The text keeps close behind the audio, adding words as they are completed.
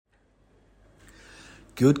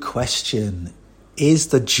Good question. Is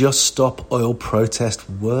the Just Stop Oil protest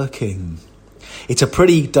working? It's a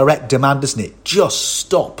pretty direct demand, isn't it? Just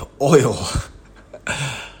stop oil.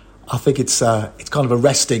 I think it's kind of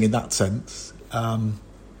arresting in that sense. But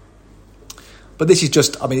this is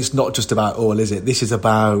it's not just about oil, is it? This is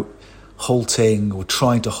about halting or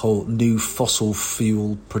trying to halt new fossil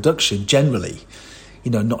fuel production generally.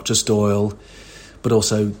 Not just oil, but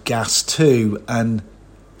also gas too. And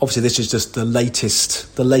obviously this is just the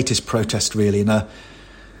latest protest really in a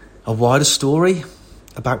wider story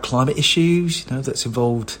about climate issues, that's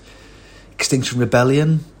involved Extinction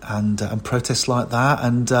Rebellion and protests like that.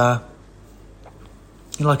 And,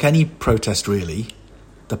 like any protest really,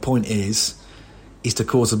 the point is to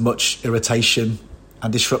cause as much irritation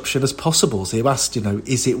and disruption as possible. So you asked,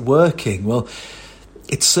 is it working? Well,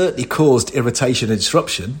 it's certainly caused irritation and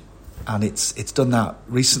disruption, and it's done that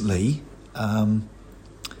recently.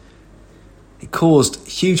 It caused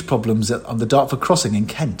huge problems on the Dartford crossing in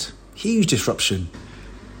Kent. Huge disruption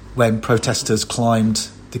when protesters climbed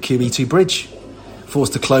the QE2 bridge,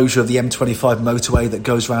 forced the closure of the M25 motorway that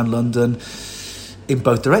goes around London in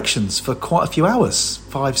both directions for quite a few hours,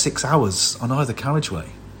 5-6 hours on either carriageway.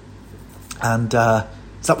 And so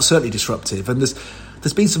that was certainly disruptive. And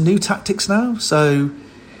there's been some new tactics now. So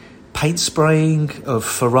paint spraying of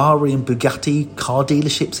Ferrari and Bugatti car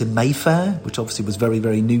dealerships in Mayfair, which obviously was very,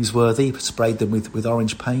 very newsworthy, sprayed them with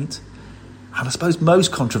orange paint. And I suppose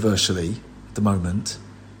most controversially at the moment,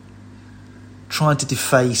 trying to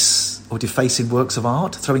defacing works of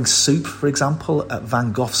art, throwing soup, for example, at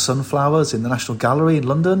Van Gogh's Sunflowers in the National Gallery in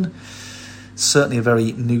London. Certainly a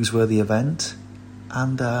very newsworthy event.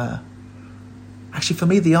 And actually for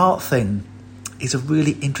me, the art thing is a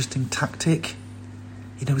really interesting tactic.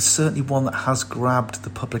 It's certainly one that has grabbed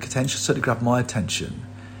the public attention, certainly grabbed my attention.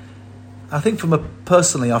 I think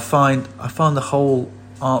personally, I find the whole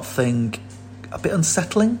art thing a bit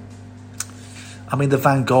unsettling. I mean, the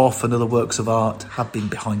Van Gogh and other works of art have been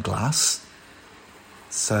behind glass,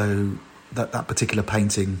 so that particular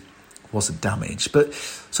painting wasn't damaged. But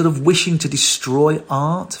sort of wishing to destroy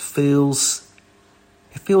art feels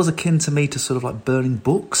akin to me to sort of like burning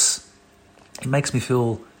books. It makes me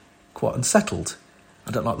feel quite unsettled. I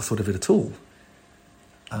don't like the thought of it at all.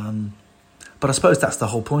 But I suppose that's the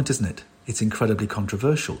whole point, isn't it? It's incredibly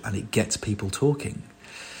controversial and it gets people talking.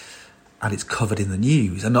 And it's covered in the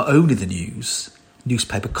news. And not only the news,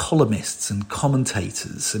 newspaper columnists and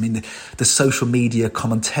commentators. I mean, the social media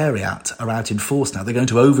commentariat are out in force now. They're going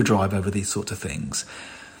to overdrive over these sorts of things.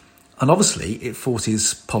 And obviously, it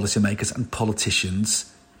forces policymakers and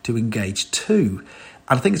politicians to engage too.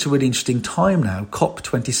 And I think it's a really interesting time now.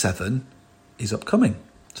 COP27 is upcoming.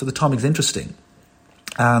 So the timing is interesting.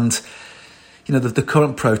 And, the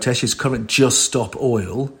current protest, current Just Stop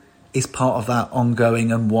Oil, is part of that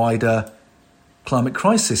ongoing and wider climate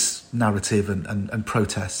crisis narrative and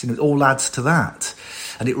protests. It all adds to that.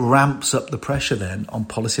 And it ramps up the pressure then on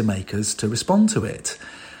policymakers to respond to it.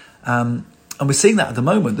 And we're seeing that at the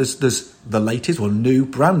moment. There's the latest,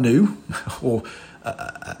 brand new, or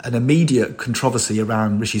an immediate controversy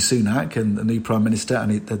around Rishi Sunak and the new Prime Minister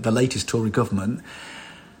and the latest Tory government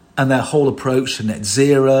and their whole approach to net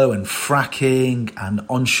zero and fracking and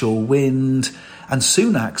onshore wind. And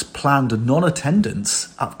Sunak's planned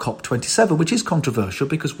non-attendance at COP27, which is controversial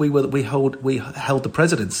because we held the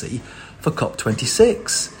presidency for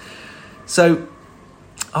COP26. So,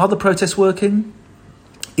 are the protests working?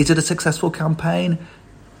 Is it a successful campaign?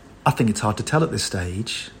 I think it's hard to tell at this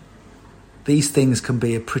stage. These things can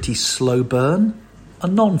be a pretty slow burn, a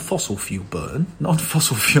non-fossil fuel burn,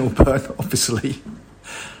 obviously.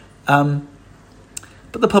 But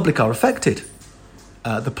the public are affected.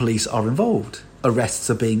 The police are involved. Arrests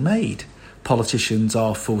are being made. Politicians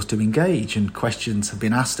are forced to engage, and questions have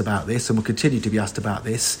been asked about this and will continue to be asked about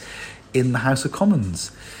this in the House of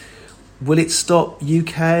Commons. Will it stop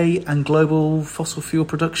UK and global fossil fuel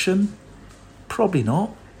production? Probably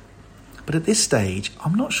not. But at this stage,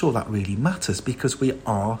 I'm not sure that really matters because we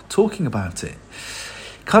are talking about it.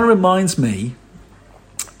 Kind of reminds me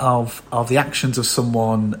of the actions of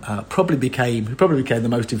someone who probably became the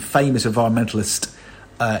most famous environmentalist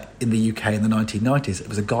in the UK in the 1990s. It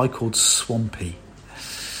was a guy called Swampy.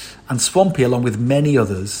 And Swampy, along with many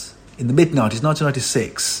others, in the mid-90s,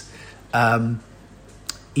 1996,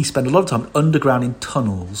 he spent a lot of time underground in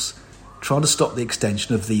tunnels trying to stop the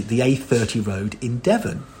extension of the A30 road in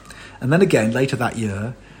Devon. And then again, later that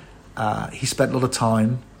year, he spent a lot of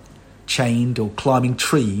time chained or climbing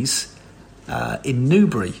trees in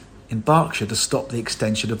Newbury, in Berkshire, to stop the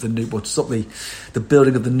extension of the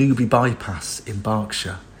building of the Newbury bypass in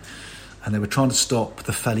Berkshire. and they were trying to stop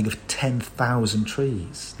the felling of 10,000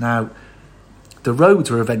 trees. Now, the roads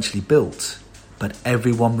were eventually built, but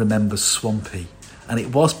everyone remembers Swampy, and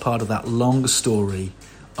it was part of that long story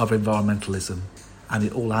of environmentalism, and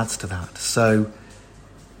it all adds to that. So,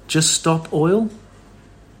 just stop oil?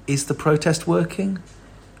 Is the protest working?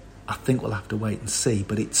 I think we'll have to wait and see,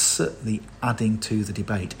 but it's certainly adding to the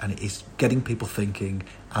debate, and it is getting people thinking,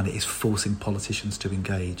 and it is forcing politicians to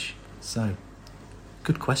engage. So,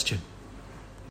 good question.